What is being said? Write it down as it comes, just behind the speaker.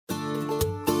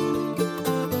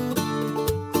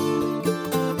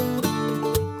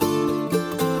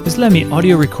This let me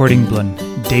audio recording blun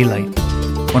Daylight.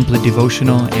 Wanpela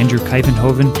devotional Andrew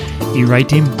Kuyvenhoven,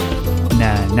 Ritim,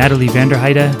 na Natalie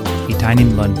Vanderheide,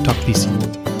 tainim lun tokpisin.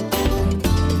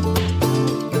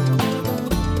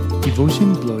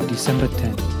 Devotion blo December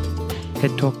 10.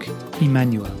 Head talk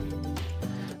Emanuel.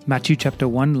 Matyu chapter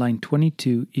 1 line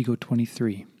 22 ego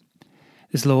 23.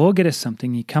 This lo olgeta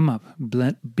samting kamap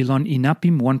bilong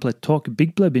inapim Wanpela talk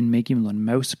Bikpela bin mekim lun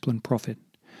mouse blun Profet.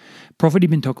 Profet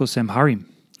bin talk Olsem Harim.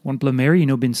 Wanpela meri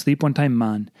no bin sleep wantaim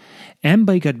man.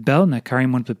 By God bell na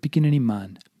karim Wanpela pikinini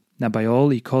man. Na by all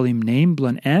kolim name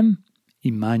blun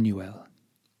Emanuel.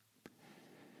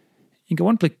 Inga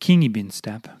Wanpela king bin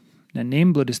stap. Na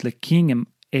name blood is le king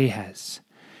Ahas.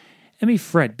 Emi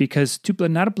fret because tupela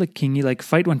narapela kingi like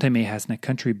fight wantaim Ahas na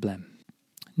kantri blem.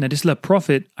 Na dis la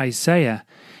Profet Aisaia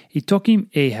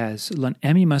tokim Ahas lun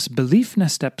emi must belief na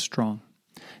step strong.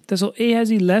 Tasol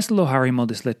Ahas less lo Harim al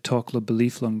dis le talk lo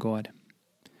belief lun God.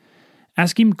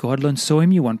 Askim God lun so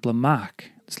him Wanpela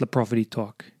mak. Dis la Profet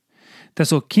talk.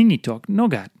 Tasol king talk no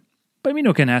God. But me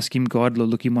no can ask him God lo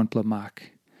look him Wanpela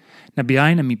mak. Na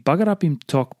behind me bagar up him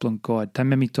talk blun God.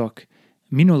 Time me talk.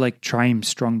 Me no like try him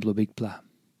strong blo Bikpela.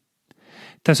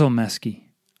 Tasol maski.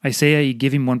 Aisaia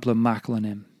give him Wanpela mak lun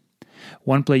him.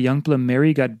 Wanpela youngpela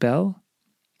meri God bell.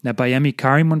 Na bayami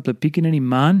karim Wanpela pikinini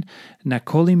man. Na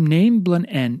kolim name blun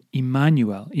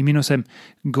Emanuel. Imino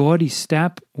God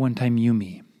stap wantaim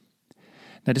yumi.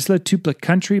 Na disla tupela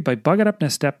kantri by bagar up na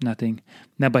step nothing.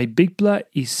 Na by Bikpela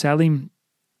salim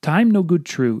time no good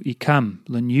true. Kam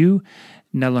lun you.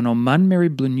 Na lun man meri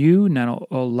blun you. Na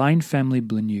all line family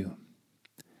blun you.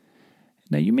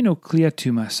 Now you may know clear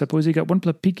tuma. Suppose you got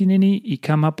Wanpela pikinini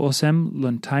kamap Olsem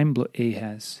lun time blo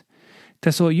Ahas.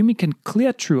 Tasol you can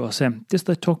clear true Olsem. This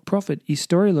the talk Profet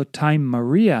story lo time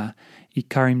Maria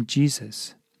karim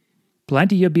Jesus.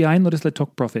 Plenty you behind lo this the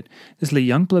talk Profet. This le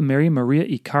young blo Mary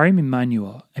Maria karim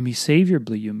Emanuel. And Savior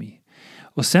blo yumi.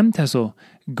 Olsem tasol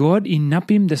God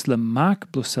inapim this le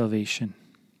mak blo salvation.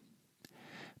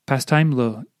 Past time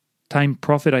lo time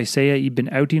Profet Aisaia been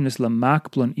outim this le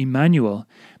mak blon Emanuel.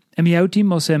 Emi outim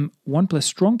Olsem Wanpela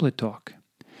strong ple talk.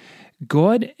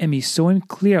 God so him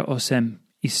clear Olsem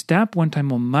stap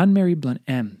wantaim man meri blun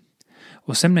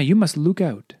Olsem na you must look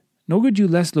out. No good you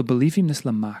less lo believe him this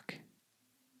la mak.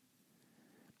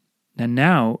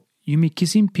 Now you me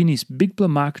kiss him pinis Bikpela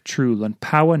mak true lun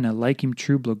power na laik him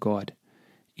true blo God.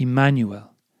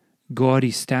 Emanuel. God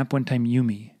stap wantaim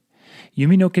yumi.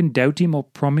 Yumi no can doubt him or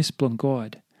promise blun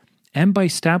God. By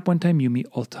stap wantaim yumi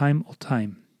all time.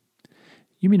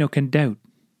 Yumi no can doubt.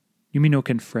 Yumi no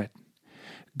can fret.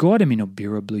 God no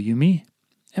bira blo yumi.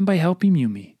 By help him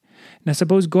yumi. Now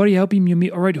suppose God help him yumi.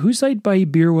 Alright, who side by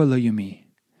birwa lo yumi?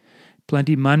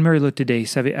 Plenty man meri lo today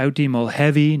save out him all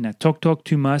heavy. Na talk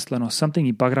too much. Lano something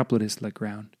he bagar up lo dis la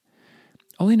ground.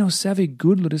 All he no save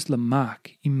good lo dis la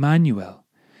mak. Emanuel.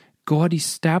 God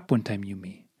stap wantaim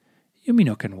yumi. Yumi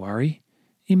no can worry.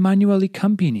 Emanuel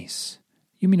kampinis.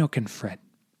 Yumi no can fret.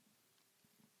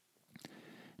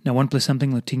 Now Wanpela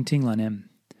something lo ting lan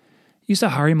You sa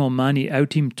Harim al mani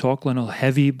out him talk lan all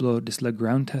heavy blow dis la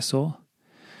ground tasol.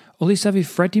 Oli savi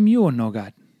fret him you or no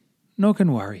God. No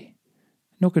can worry.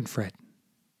 No can fret.